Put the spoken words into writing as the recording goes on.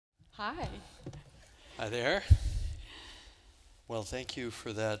Hi. Hi there. Well, thank you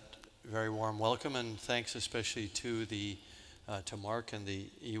for that very warm welcome, and thanks especially to to Mark and the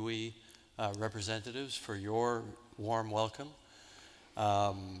iwi representatives for your warm welcome.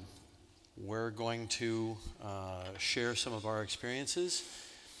 We're going to share some of our experiences,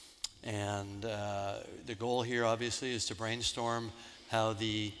 and the goal here obviously is to brainstorm how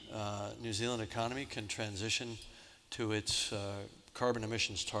the New Zealand economy can transition to its carbon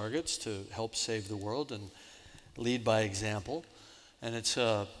emissions targets to help save the world and lead by example. And it's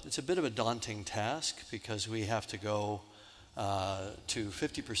a bit of a daunting task because we have to go to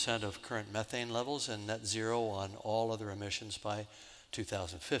 50% of current methane levels and net zero on all other emissions by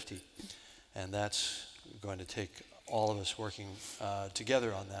 2050. And that's going to take all of us working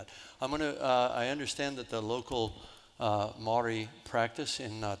together on that. I understand that the local Maori practice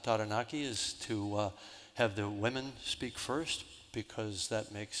in Taranaki is to have the women speak first, because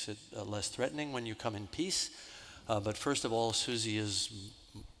that makes it less threatening when you come in peace. But first of all, Suzy is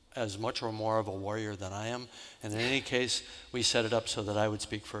as much or more of a warrior than I am. And in any case, we set it up so that I would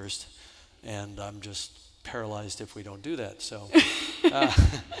speak first. And I'm just paralyzed if we don't do that. So,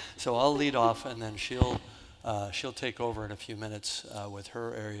 so I'll lead off, and then she'll take over in a few minutes with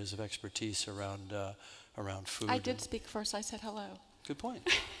her areas of expertise around food. I did speak first. I said hello. Good point.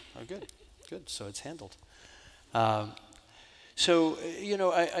 Oh, good. Good. So it's handled. So, you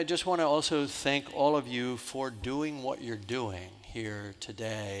know, I just want to also thank all of you for doing what you're doing here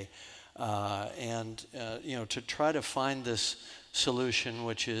today, and, you know, to try to find this solution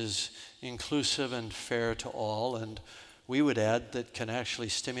which is inclusive and fair to all, and we would add that can actually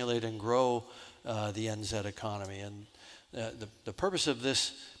stimulate and grow the NZ economy. And the purpose of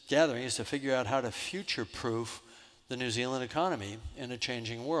this gathering is to figure out how to future-proof the New Zealand economy in a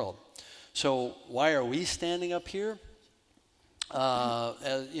changing world. So why are we standing up here?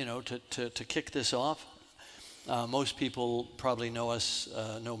 You know, to kick this off, most people probably know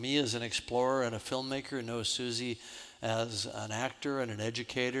me as an explorer and a filmmaker, know Suzy as an actor and an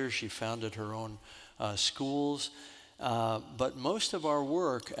educator. She founded her own schools. But most of our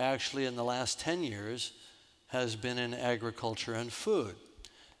work actually in the last 10 years has been in agriculture and food.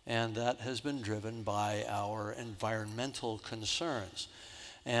 And that has been driven by our environmental concerns.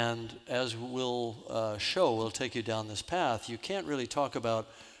 And as we'll show, we'll take you down this path, you can't really talk about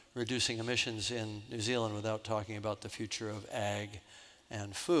reducing emissions in New Zealand without talking about the future of ag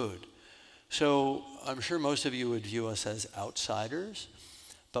and food. So I'm sure most of you would view us as outsiders,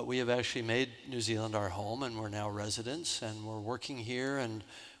 but we have actually made New Zealand our home, and we're now residents, and we're working here, and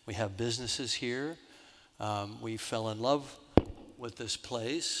we have businesses here. We fell in love with this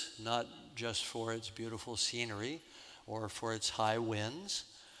place, not just for its beautiful scenery or for its high winds,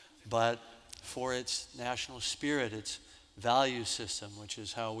 but for its national spirit, its value system, which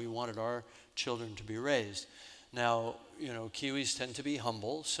is how we wanted our children to be raised. Now, you know, Kiwis tend to be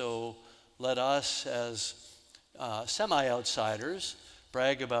humble, so let us as semi-outsiders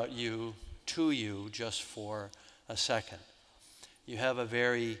brag about you to you just for a second. You have a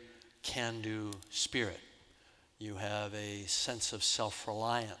very can-do spirit. You have a sense of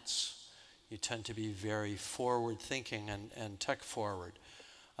self-reliance. You tend to be very forward-thinking and tech-forward.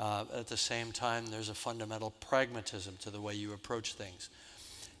 At the same time, there's a fundamental pragmatism to the way you approach things.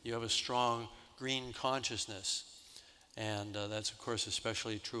 You have a strong green consciousness, and that's, of course,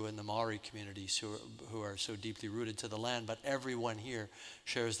 especially true in the Maori communities who are so deeply rooted to the land, but everyone here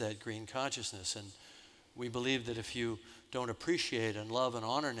shares that green consciousness. And we believe that if you don't appreciate and love and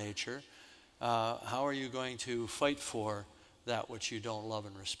honor nature, how are you going to fight for that which you don't love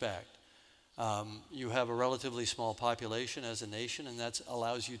and respect? You have a relatively small population as a nation, and that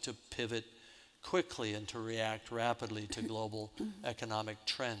allows you to pivot quickly and to react rapidly to global economic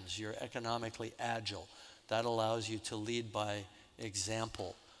trends. You're economically agile. That allows you to lead by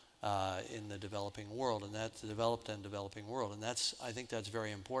example in the developing world, and that's the developed and developing world. And I think that's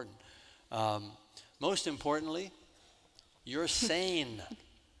very important. Most importantly, you're sane.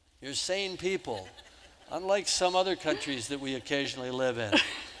 You're sane people, unlike some other countries that we occasionally live in,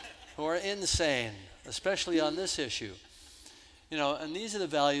 who are insane, especially on this issue. You know, and these are the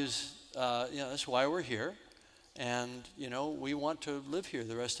values, you know, that's why we're here. And, you know, we want to live here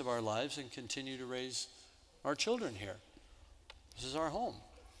the rest of our lives and continue to raise our children here. This is our home.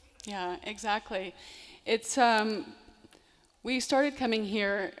 Yeah, exactly. It's, we started coming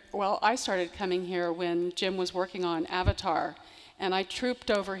here, well, I started coming here when Jim was working on Avatar. And I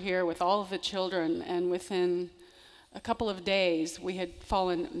trooped over here with all of the children, and within a couple of days, we had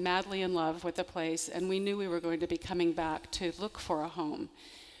fallen madly in love with the place, and we knew we were going to be coming back to look for a home.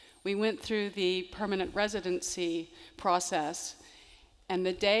 We went through the permanent residency process, And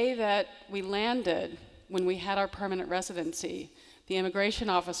the day that we landed, when we had our permanent residency, the immigration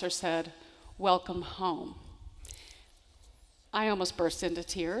officer said, "Welcome home." I almost burst into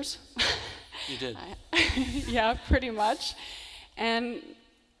tears. You did. Yeah, pretty much. And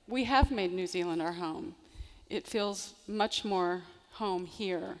we have made New Zealand our home. It feels much more home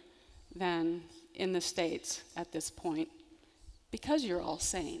here than in the States at this point, because you're all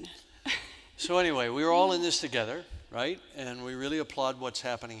sane. So anyway, we were all in this together, right? And we really applaud what's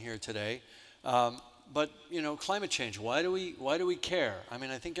happening here today. But you know, climate change. Why do we care? I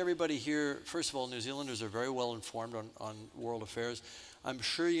mean, I think everybody here. First of all, New Zealanders are very well informed on world affairs. I'm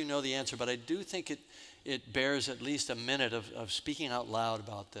sure you know the answer, but I do think it bears at least a minute of speaking out loud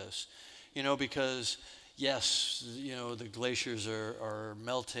about this. You know, because yes, you know, the glaciers are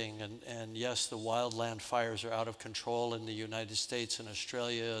melting, and yes, the wildland fires are out of control in the United States and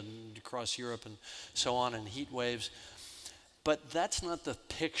Australia and across Europe and so on, and heat waves. But that's not the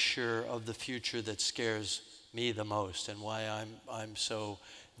picture of the future that scares me the most, and why I'm so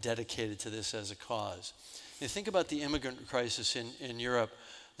dedicated to this as a cause. You think about the immigrant crisis in Europe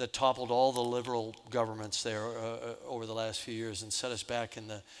that toppled all the liberal governments there over the last few years and set us back in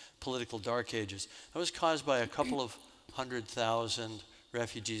the political dark ages. That was caused by a couple of 100,000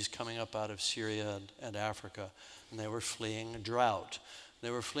 refugees coming up out of Syria and Africa, and they were fleeing drought. They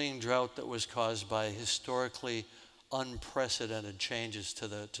were fleeing drought that was caused by historically unprecedented changes to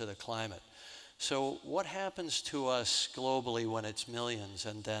the climate. So what happens to us globally when it's millions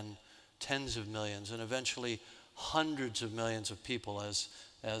and then tens of millions and eventually hundreds of millions of people, as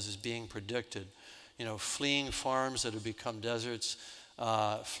is being predicted, you know, fleeing farms that have become deserts,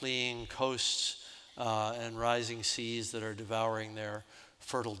 fleeing coasts and rising seas that are devouring their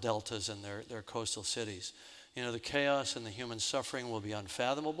fertile deltas and their coastal cities. You know, the chaos and the human suffering will be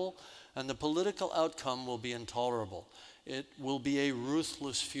unfathomable, and the political outcome will be intolerable. It will be a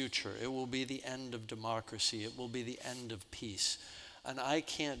ruthless future. It will be the end of democracy. It will be the end of peace. And I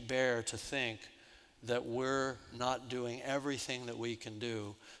can't bear to think that we're not doing everything that we can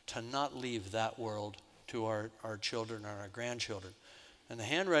do to not leave that world to our children and our grandchildren. And the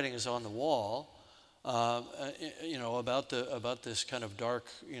handwriting is on the wall, you know, about this kind of dark,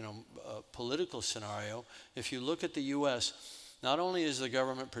 you know, political scenario. If you look at the U.S., not only is the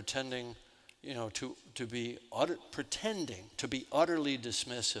government pretending, you know, pretending to be utterly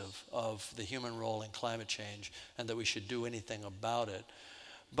dismissive of the human role in climate change and that we should do anything about it,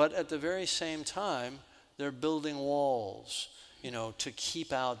 but at the very same time, they're building walls, you know, to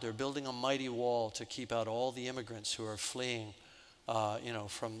keep out. They're building a mighty wall to keep out all the immigrants who are fleeing, you know,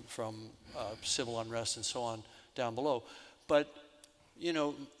 from civil unrest and so on down below. But, you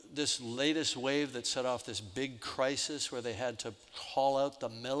know, this latest wave that set off this big crisis where they had to call out the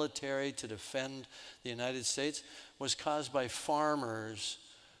military to defend the United States was caused by farmers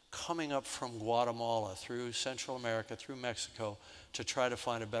coming up from Guatemala through Central America, through Mexico, to try to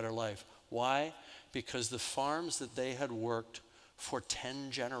find a better life. Why? Because the farms that they had worked for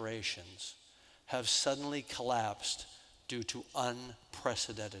 10 generations have suddenly collapsed due to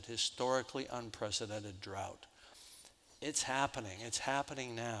unprecedented, historically unprecedented drought. It's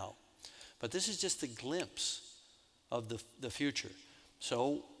happening now. But this is just a glimpse of the future.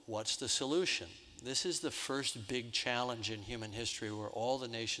 So what's the solution? This is the first big challenge in human history where all the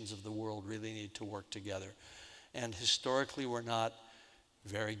nations of the world really need to work together. And historically, we're not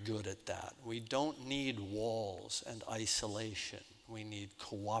very good at that. We don't need walls and isolation. We need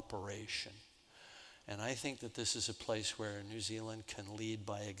cooperation. And I think that this is a place where New Zealand can lead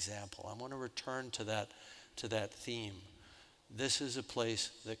by example. I want to return to that theme. This is a place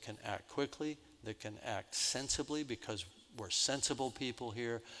that can act quickly, that can act sensibly, because we're sensible people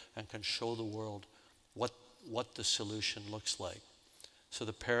here, and can show the world what the solution looks like. So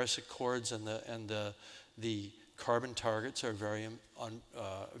the Paris Accords and the carbon targets are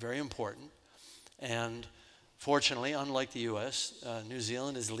very important. And fortunately, unlike the US, New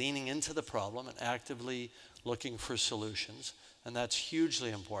Zealand is leaning into the problem and actively looking for solutions, and that's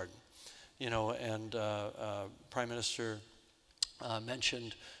hugely important. You know, and Prime Minister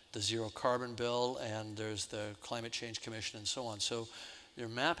mentioned the Zero Carbon Bill, and there's the Climate Change Commission and so on. So you're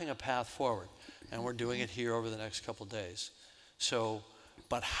mapping a path forward, and we're doing it here over the next couple of days. So,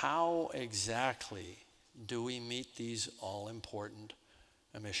 but how exactly do we meet these all-important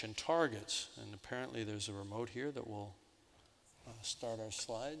emission targets? And apparently there's a remote here that will start our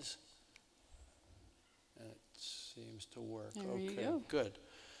slides. And it seems to work. There okay, you go. Good.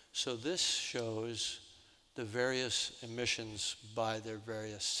 So this shows the various emissions by their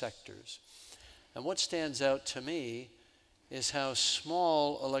various sectors. And what stands out to me is how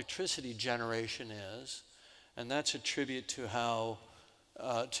small electricity generation is, and that's a tribute to how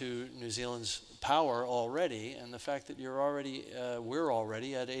to New Zealand's power already, and the fact that we're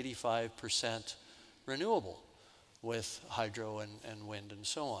already at 85% renewable with hydro and wind and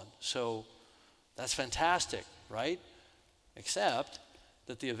so on. So that's fantastic, right? Except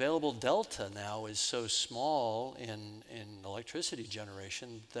that the available delta now is so small in electricity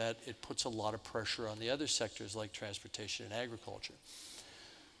generation that it puts a lot of pressure on the other sectors like transportation and agriculture.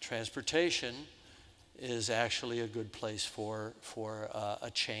 Transportation is actually a good place for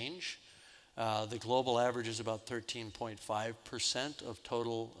a change. The global average is about 13.5% of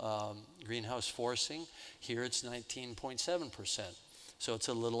total greenhouse forcing. Here it's 19.7%. So it's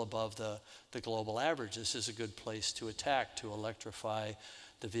a little above the global average. This is a good place to attack, to electrify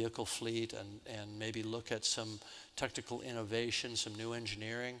the vehicle fleet and maybe look at some technical innovation, some new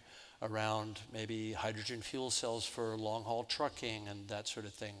engineering around maybe hydrogen fuel cells for long-haul trucking and that sort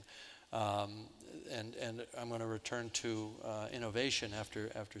of thing. And I'm going to return to innovation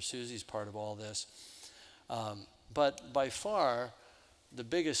after Suzy's part of all this. But by far, the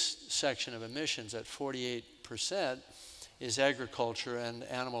biggest section of emissions at 48% is agriculture, and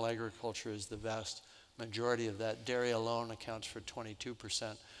animal agriculture is the vast majority of that. Dairy alone accounts for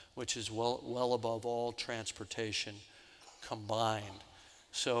 22%, which is well above all transportation combined.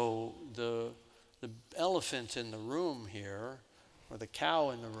 So the elephant in the room here, or the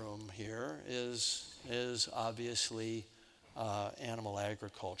cow in the room here, is obviously animal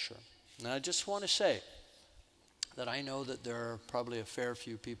agriculture. And I just want to say that I know that there are probably a fair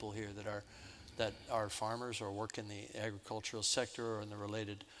few people here that are farmers or work in the agricultural sector or in the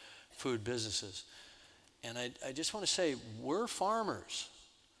related food businesses. And I just want to say, we're farmers.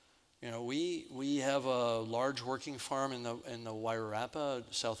 You know, we have a large working farm in the Wairarapa,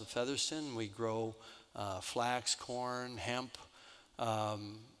 south of Featherston. We grow flax, corn, hemp,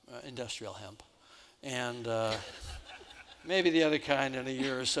 industrial hemp, and maybe the other kind in a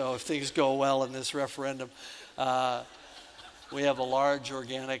year or so if things go well in this referendum. We have a large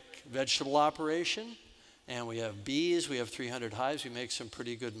organic vegetable operation, and we have bees. We have 300 hives. We make some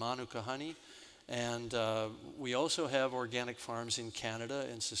pretty good Manuka honey. And we also have organic farms in Canada,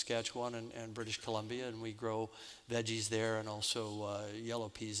 in Saskatchewan and British Columbia, and we grow veggies there and also yellow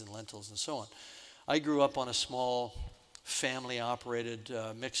peas and lentils and so on. I grew up on a small family-operated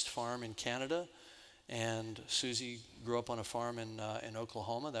mixed farm in Canada, and Suzy grew up on a farm in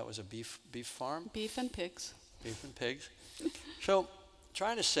Oklahoma. That was a beef farm. Beef and pigs. Beef and pigs. So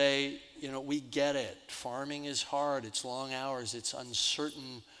trying to say, you know, we get it. Farming is hard. It's long hours. It's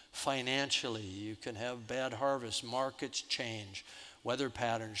uncertain financially. You can have bad harvests. Markets change. Weather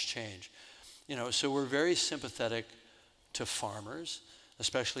patterns change. You know, so we're very sympathetic to farmers,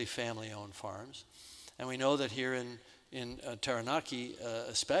 especially family-owned farms. And we know that here in Taranaki,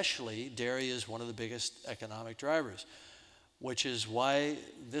 especially, dairy is one of the biggest economic drivers, which is why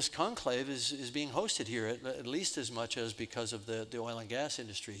this conclave is being hosted here, at least as much as because of the oil and gas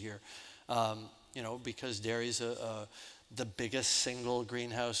industry here. You know, because dairy is the biggest single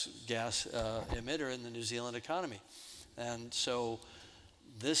greenhouse gas emitter in the New Zealand economy. And so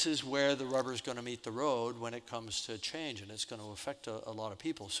this is where the rubber is going to meet the road when it comes to change, and it's going to affect a lot of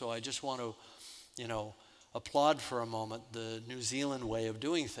people. So I just want to, you know, applaud for a moment the New Zealand way of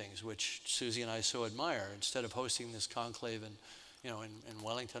doing things, which Suzy and I so admire. Instead of hosting this conclave in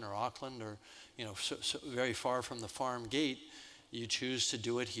Wellington or Auckland or, you know, so very far from the farm gate, you choose to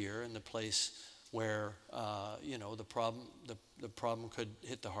do it here in the place where you know, the problem could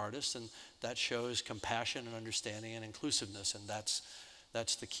hit the hardest, and that shows compassion and understanding and inclusiveness, and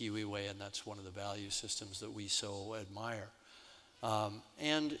that's the Kiwi way, and that's one of the value systems that we so admire.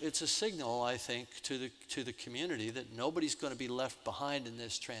 And it's a signal, I think, to the community that nobody's going to be left behind in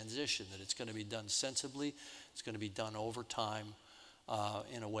this transition, that it's going to be done sensibly, it's going to be done over time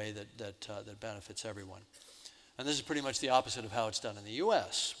in a way that benefits everyone. And this is pretty much the opposite of how it's done in the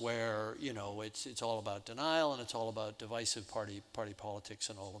U.S., where, you know, it's all about denial and it's all about divisive party politics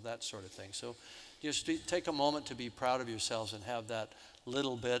and all of that sort of thing. So just take a moment to be proud of yourselves and have that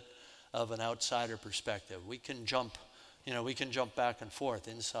little bit of an outsider perspective. We can jump, you know, we can jump back and forth,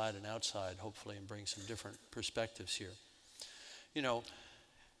 inside and outside, hopefully, and bring some different perspectives here. You know,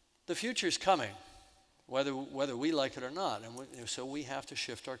 the future's coming, whether we like it or not, and so we have to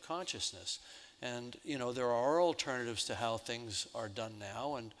shift our consciousness. And, you know, there are alternatives to how things are done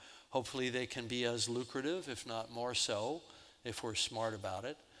now, and hopefully they can be as lucrative, if not more so, if we're smart about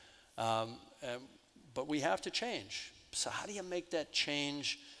it. But we have to change. So how do you make that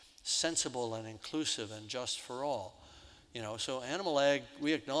change sensible and inclusive and just for all? You know, so animal ag,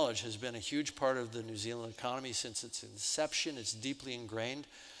 we acknowledge, has been a huge part of the New Zealand economy since its inception. It's deeply ingrained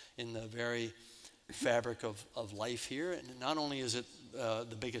in the very fabric of life here. And not only is it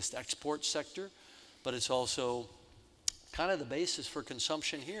the biggest export sector, but it's also kind of the basis for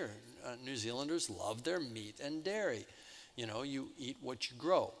consumption here. New Zealanders love their meat and dairy. You know, you eat what you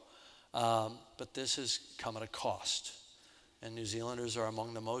grow. But this has come at a cost. And New Zealanders are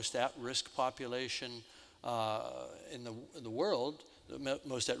among the most at-risk population in the world, the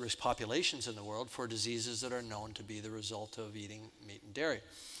most at-risk populations in the world for diseases that are known to be the result of eating meat and dairy.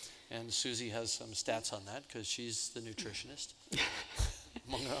 And Suzy has some stats on that because she's the nutritionist,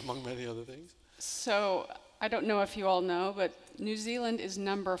 among many other things. So I don't know if you all know, but New Zealand is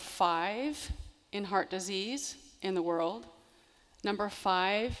number 5 in heart disease in the world, number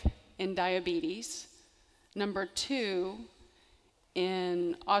 5 in diabetes, number 2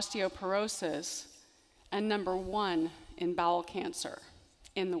 in osteoporosis, and number 1 in bowel cancer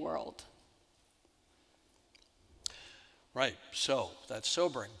in the world. Right, so that's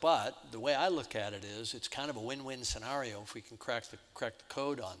sobering, but the way I look at it is it's kind of a win-win scenario if we can crack the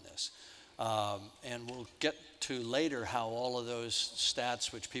code on this. And we'll get to later how all of those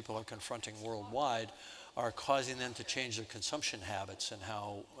stats which people are confronting worldwide are causing them to change their consumption habits and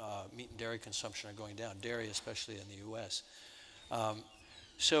how meat and dairy consumption are going down, dairy especially in the US.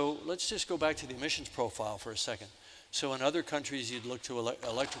 So let's just go back to the emissions profile for a second. So in other countries you'd look to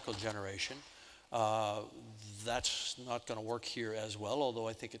electrical generation. That's not going to work here as well, although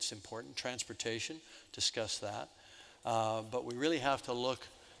I think it's important. Transportation, discuss that. But we really have to look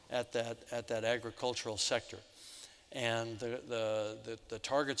at that agricultural sector. And the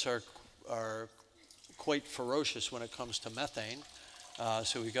targets are quite ferocious when it comes to methane.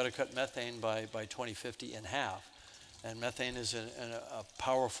 So we've got to cut methane by 2050 in half. And methane is a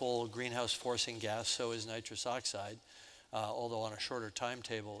powerful greenhouse forcing gas, so is nitrous oxide, although on a shorter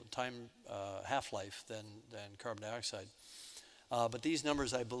half-life than carbon dioxide. But these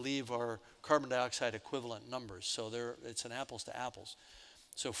numbers, I believe, are carbon dioxide equivalent numbers, so it's an apples to apples.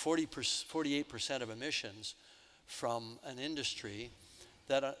 So 48% of emissions from an industry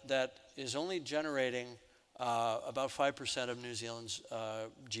that is only generating about 5% of New Zealand's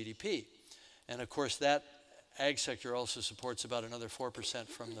GDP. And of course, that ag sector also supports about another 4%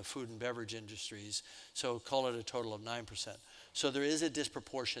 from the food and beverage industries, so call it a total of 9%. So there is a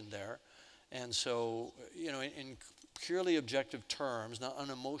disproportion there. And so, you know, in purely objective terms, not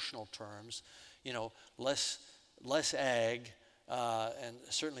unemotional terms, you know, less ag, and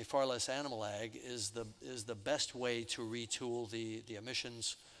certainly far less animal ag is the best way to retool the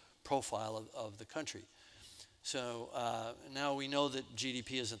emissions profile of the country. So now we know that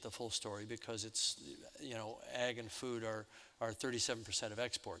GDP isn't the full story because it's, you know, ag and food are 37% of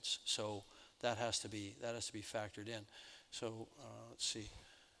exports. So that has to be factored in. So let's see.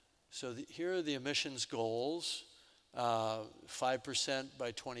 So here are the emissions goals. 5%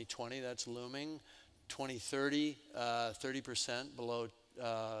 by 2020, that's looming. 2030, 30% below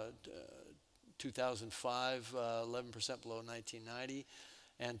 2005, 11% below 1990.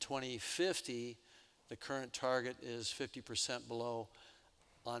 And 2050, the current target is 50% below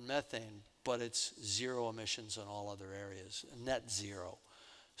on methane, but it's zero emissions in all other areas, net zero.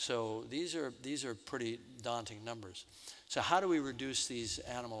 So these are pretty daunting numbers. So how do we reduce these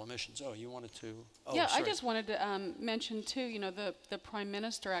animal emissions? Oh, you wanted to? Oh, yeah, sorry. I just wanted to mention too. You know, the Prime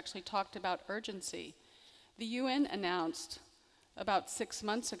Minister actually talked about urgency. The UN announced about 6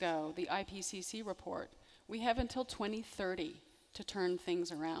 months ago the IPCC report. We have until 2030 to turn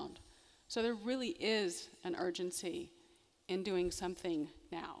things around. So there really is an urgency in doing something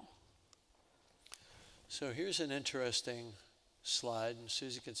now. So here's an interesting slide, and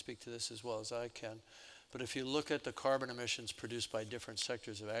Suzy can speak to this as well as I can. But if you look at the carbon emissions produced by different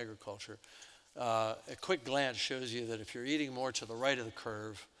sectors of agriculture, a quick glance shows you that if you're eating more to the right of the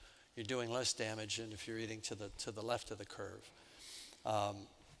curve, you're doing less damage than if you're eating to the left of the curve.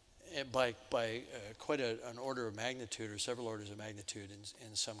 By quite an order of magnitude, or several orders of magnitude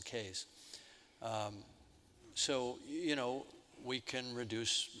in some case. So, you know, we can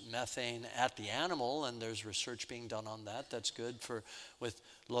reduce methane at the animal, and there's research being done on that. That's good with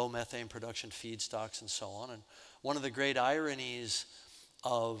low methane production feedstocks and so on. And one of the great ironies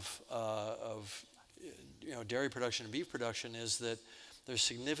of you know, dairy production and beef production is that there's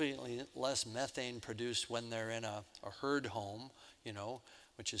significantly less methane produced when they're in a herd home, you know,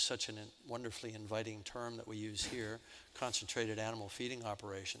 which is such a wonderfully inviting term that we use here, concentrated animal feeding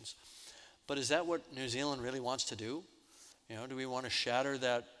operations. But is that what New Zealand really wants to do? You know, do we want to shatter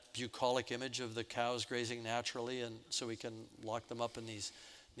that bucolic image of the cows grazing naturally, and so we can lock them up in these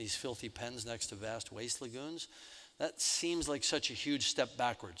filthy pens next to vast waste lagoons? That seems like such a huge step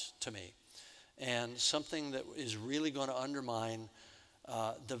backwards to me, and something that is really going to undermine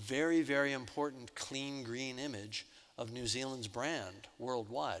the very, very important clean green image of New Zealand's brand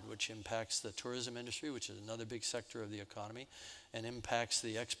worldwide, which impacts the tourism industry, which is another big sector of the economy, and impacts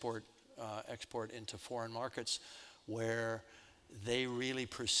the export into foreign markets, where they really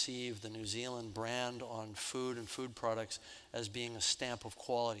perceive the New Zealand brand on food and food products as being a stamp of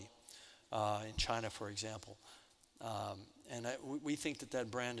quality, in China, for example. And we think that that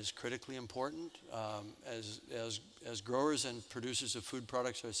brand is critically important. As growers and producers of food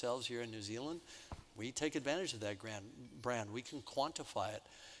products ourselves here in New Zealand, we take advantage of that brand. We can quantify it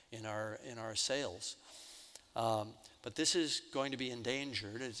in our sales. But this is going to be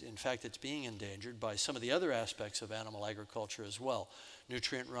endangered. In fact, it's being endangered by some of the other aspects of animal agriculture as well.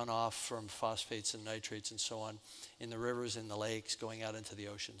 Nutrient runoff from phosphates and nitrates and so on in the rivers, in the lakes, going out into the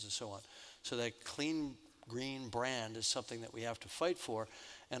oceans and so on. So that clean green brand is something that we have to fight for.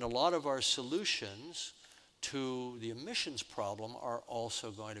 And a lot of our solutions to the emissions problem are also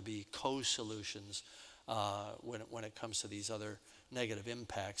going to be co-solutions when it comes to these other negative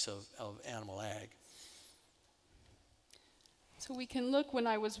impacts of animal ag. So we can look, when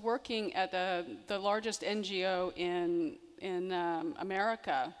I was working at the largest NGO in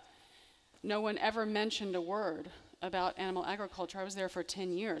America, no one ever mentioned a word about animal agriculture. I was there for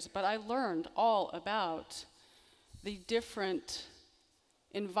 10 years, but I learned all about the different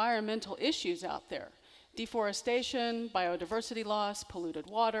environmental issues out there. Deforestation, biodiversity loss, polluted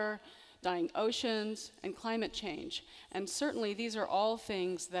water, dying oceans, and climate change. And certainly these are all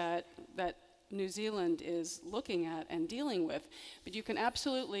things that New Zealand is looking at and dealing with. But you can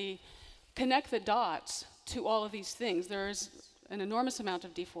absolutely connect the dots to all of these things. There's an enormous amount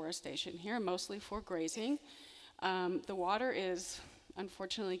of deforestation here, mostly for grazing. The water is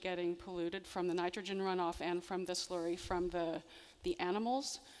unfortunately getting polluted from the nitrogen runoff and from the slurry from the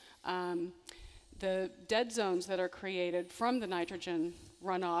animals. The dead zones that are created from the nitrogen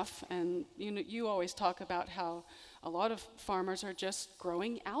runoff, and you always talk about how a lot of farmers are just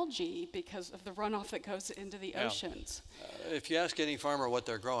growing algae because of the runoff that goes into the oceans. If you ask any farmer what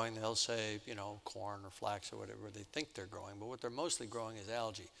they're growing, they'll say, corn or flax or whatever they think they're growing. But what they're mostly growing is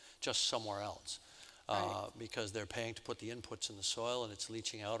algae, just somewhere else. Right. Because they're paying to put the inputs in the soil, and it's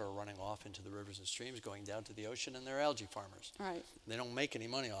leaching out or running off into the rivers and streams, going down to the ocean, and they're algae farmers. Right. They don't make any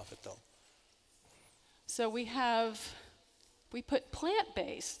money off it, though. So we put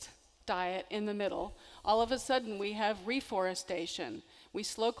plant-based diet in the middle. All of a sudden we have reforestation, we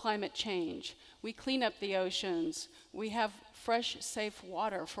slow climate change, we clean up the oceans, we have fresh, safe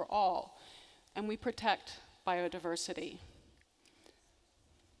water for all, and we protect biodiversity.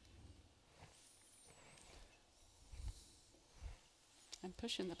 I'm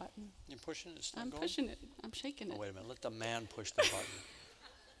pushing the button. You're pushing it? It's not I'm going? pushing it. I'm shaking it. Oh, wait a minute. Let the man push the button.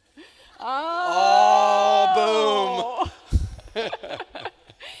 Oh, boom.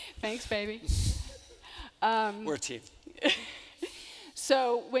 Thanks, baby. We're a team.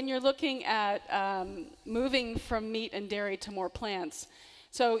 So when you're looking at moving from meat and dairy to more plants,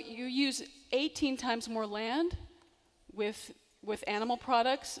 so you use 18 times more land with animal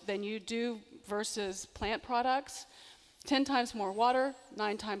products than you do versus plant products, 10 times more water,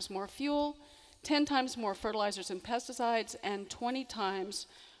 9 times more fuel, 10 times more fertilizers and pesticides, and 20 times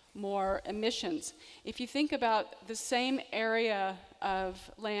more emissions. If you think about the same area of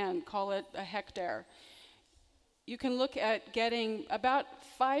land, call it a hectare, you can look at getting about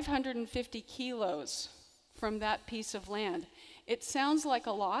 550 kilos from that piece of land. It sounds like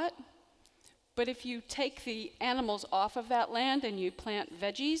a lot, but if you take the animals off of that land and you plant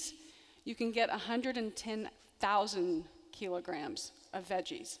veggies, you can get 110,000 kilograms of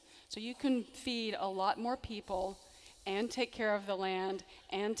veggies. So you can feed a lot more people and take care of the land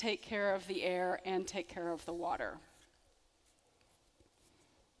and take care of the air and take care of the water.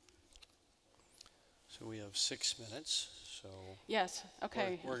 So we have 6 minutes. So yes,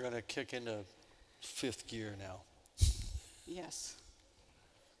 okay. We're going to kick into 5th gear now. Yes.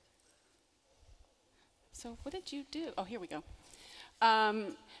 So what did you do? Oh, here we go.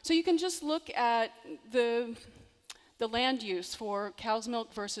 So you can just look at the land use for cow's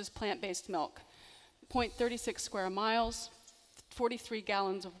milk versus plant-based milk. 0.36 square miles, 43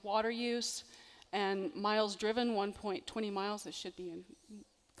 gallons of water use, and miles driven, 1.20 miles. This should be in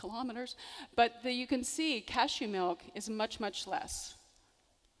kilometers. But you can see cashew milk is much, much less.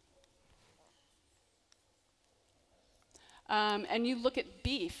 And you look at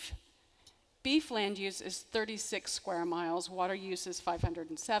beef. Beef land use is 36 square miles. Water use is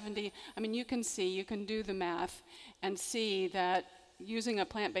 570. I mean, you can do the math and see that using a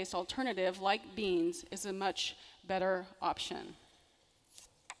plant-based alternative like beans is a much better option.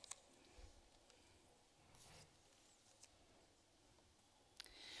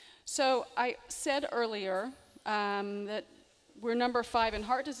 So I said earlier that we're number 5 in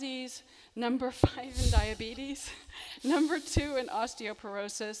heart disease, number 5 in diabetes, number 2 in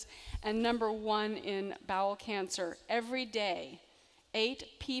osteoporosis, and number 1 in bowel cancer. Every day, 8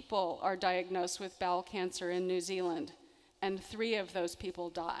 people are diagnosed with bowel cancer in New Zealand, and 3 of those people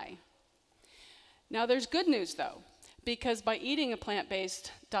die. Now, there's good news, though, because by eating a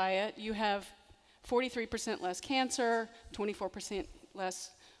plant-based diet, you have 43% less cancer, 24%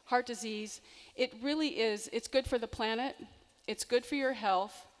 less heart disease. It really is, it's good for the planet, it's good for your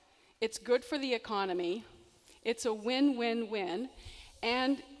health, it's good for the economy, it's a win-win-win,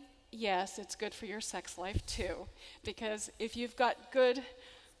 and yes, it's good for your sex life too, because if you've got good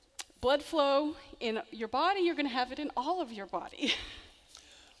blood flow in your body, you're going to have it in all of your body.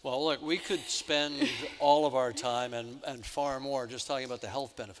 Well, look, we could spend all of our time and far more just talking about the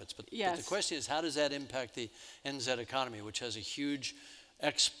health benefits, but, yes. but the question is, how does that impact the NZ economy, which has a huge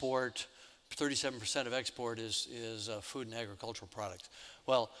export, 37% of export is food and agricultural products.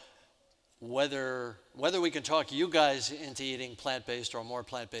 Well, whether we can talk you guys into eating plant-based or more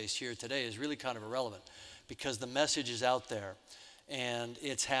plant-based here today is really kind of irrelevant, because the message is out there and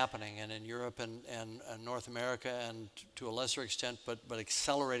it's happening, and in Europe and North America, and to a lesser extent, but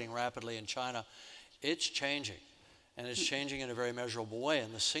accelerating rapidly in China, it's changing, and it's changing in a very measurable way.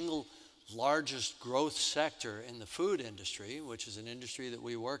 And the single largest growth sector in the food industry, which is an industry that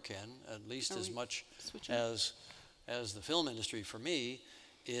we work in, at least as much as the film industry for me,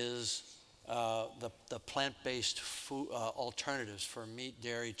 is the plant-based food alternatives for meat,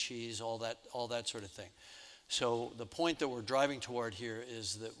 dairy, cheese, all that sort of thing. So the point that we're driving toward here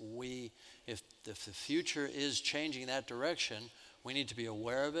is that if the future is changing that direction, we need to be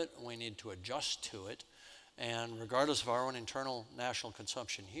aware of it, we need to adjust to it, and regardless of our own internal national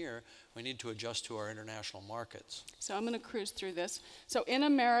consumption here, we need to adjust to our international markets. So I'm going to cruise through this. So in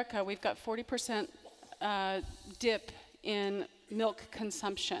America, we've got 40% dip in milk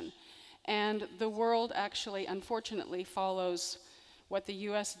consumption, and the world actually, unfortunately, follows what the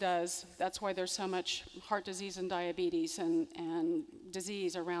U.S. does. That's why there's so much heart disease and diabetes and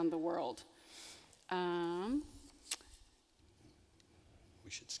disease around the world. We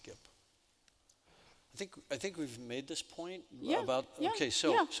should skip. I think we've made this point about. Okay,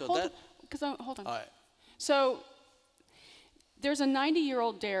 so that. Hold on. All right. So there's a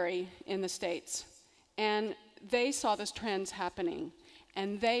 90-year-old dairy in the States, and they saw this trends happening,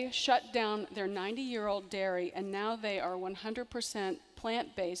 and they shut down their 90-year-old dairy, and now they are 100%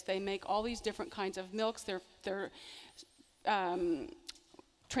 plant-based. They make all these different kinds of milks. They're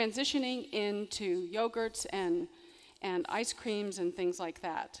transitioning into yogurts and ice creams and things like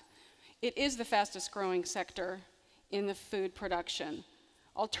that. It is the fastest growing sector in the food production.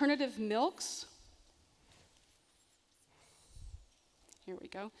 Alternative milks, here we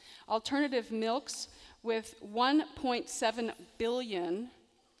go. Alternative milks with 1.7 billion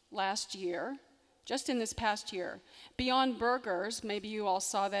last year, just in this past year. Beyond Burgers, maybe you all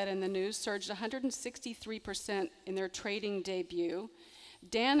saw that in the news, surged 163% in their trading debut.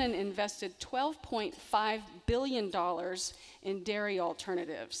 Dannon invested $12.5 billion in dairy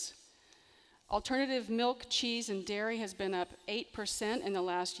alternatives. Alternative milk, cheese, and dairy has been up 8% in the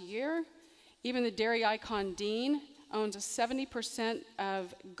last year. Even the dairy icon Dean owns 70%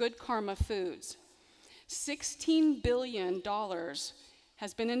 of Good Karma Foods. $16 billion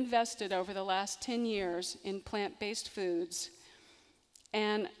has been invested over the last 10 years in plant-based foods,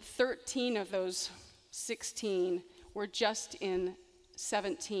 and 13 of those 16 were just in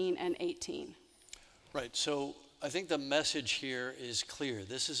 17 and 18. Right, so I think the message here is clear.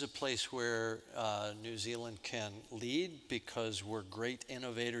 This is a place where New Zealand can lead because we're great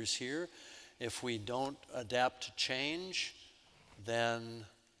innovators here. If we don't adapt to change, then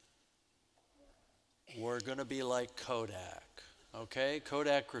we're going to be like Kodak, okay?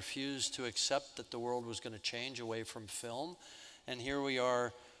 Kodak refused to accept that the world was going to change away from film, and here we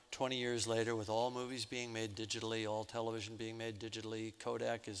are 20 years later with all movies being made digitally, all television being made digitally.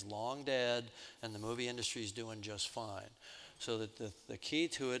 Kodak is long dead, and the movie industry is doing just fine. So that the key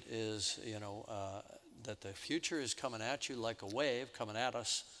to it is, that the future is coming at you like a wave, coming at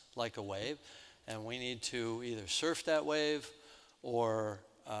us like a wave, and we need to either surf that wave or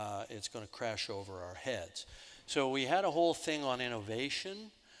it's going to crash over our heads. So we had a whole thing on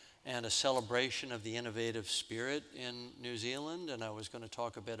innovation and a celebration of the innovative spirit in New Zealand, and I was going to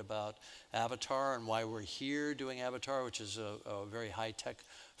talk a bit about Avatar and why we're here doing Avatar, which is a very high-tech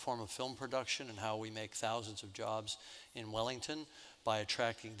form of film production, and how we make thousands of jobs in Wellington by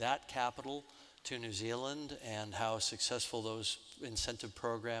attracting that capital to New Zealand, and how successful those incentive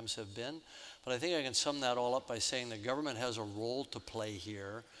programs have been. But I think I can sum that all up by saying the government has a role to play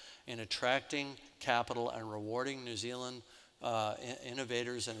here, in attracting capital and rewarding New Zealand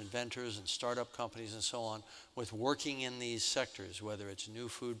innovators and inventors and startup companies and so on with working in these sectors, whether it's new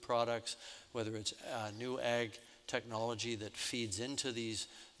food products, whether it's new ag technology that feeds into these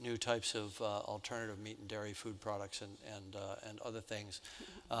new types of alternative meat and dairy food products and other things.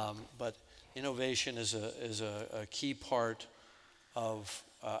 But innovation is a key part of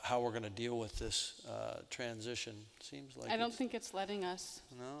how we're going to deal with this transition. Seems like I don't think it's letting us.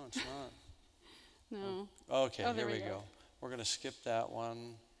 No, it's not. No. Oh, okay, Oh, here there we we go. go. We're going to skip that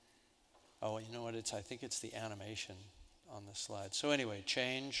one. Oh, you know what? I think it's the animation on this slide. So anyway,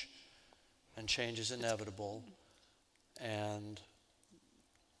 change, and change is inevitable. And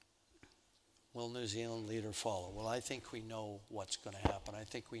will New Zealand lead or follow? Well, I think we know what's going to happen. I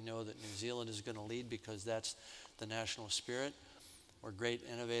think we know that New Zealand is going to lead because that's the national spirit. We're great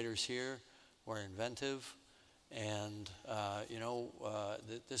innovators here. We're inventive. And,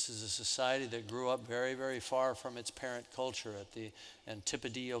 this is a society that grew up very, very far from its parent culture at the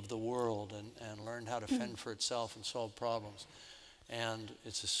antipode of the world and learned how to fend for itself and solve problems. And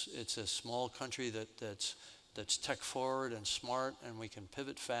it's a small country that's tech forward and smart, and we can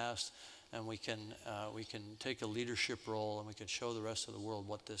pivot fast, and we can take a leadership role, and we can show the rest of the world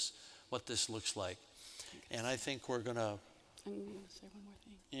what this looks like. And I think we're going to... I'm going to say one more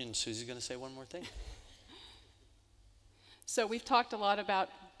thing. And Suzy's going to say one more thing. So we've talked a lot about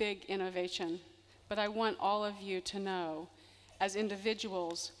big innovation, but I want all of you to know, as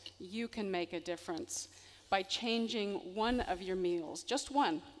individuals, you can make a difference by changing one of your meals, just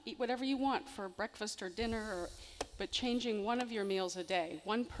one. Eat whatever you want for breakfast or dinner, but changing one of your meals a day.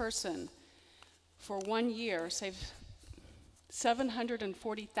 One person for 1 year saves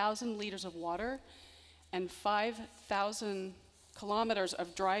 740,000 liters of water and 5,000 kilometers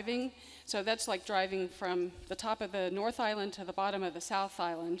of driving. So that's like driving from the top of the North Island to the bottom of the South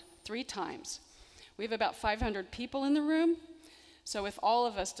Island 3 times. We have about 500 people in the room. So if all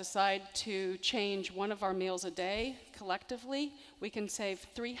of us decide to change one of our meals a day collectively, we can save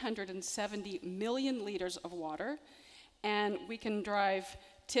 370 million liters of water, and we can drive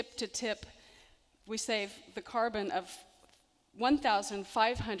tip to tip. We save the carbon of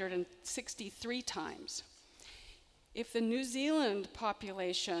 1,563 times. If the New Zealand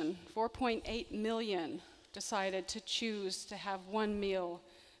population, 4.8 million, decided to choose to have one meal,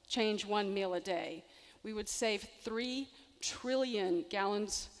 change one meal a day, we would save 3 trillion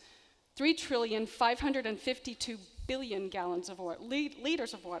gallons, 3,552 billion gallons of water,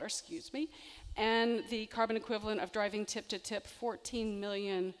 liters of water, excuse me, and the carbon equivalent of driving tip to tip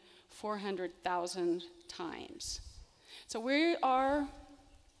 14,400,000 times. So we are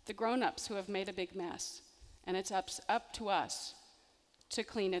the grown-ups who have made a big mess, and it's up to us to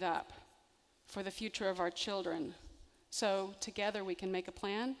clean it up for the future of our children. So together we can make a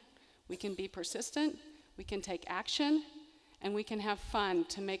plan, we can be persistent, we can take action, and we can have fun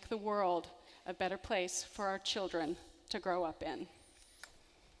to make the world a better place for our children to grow up in.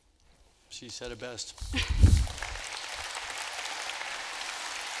 She said it best.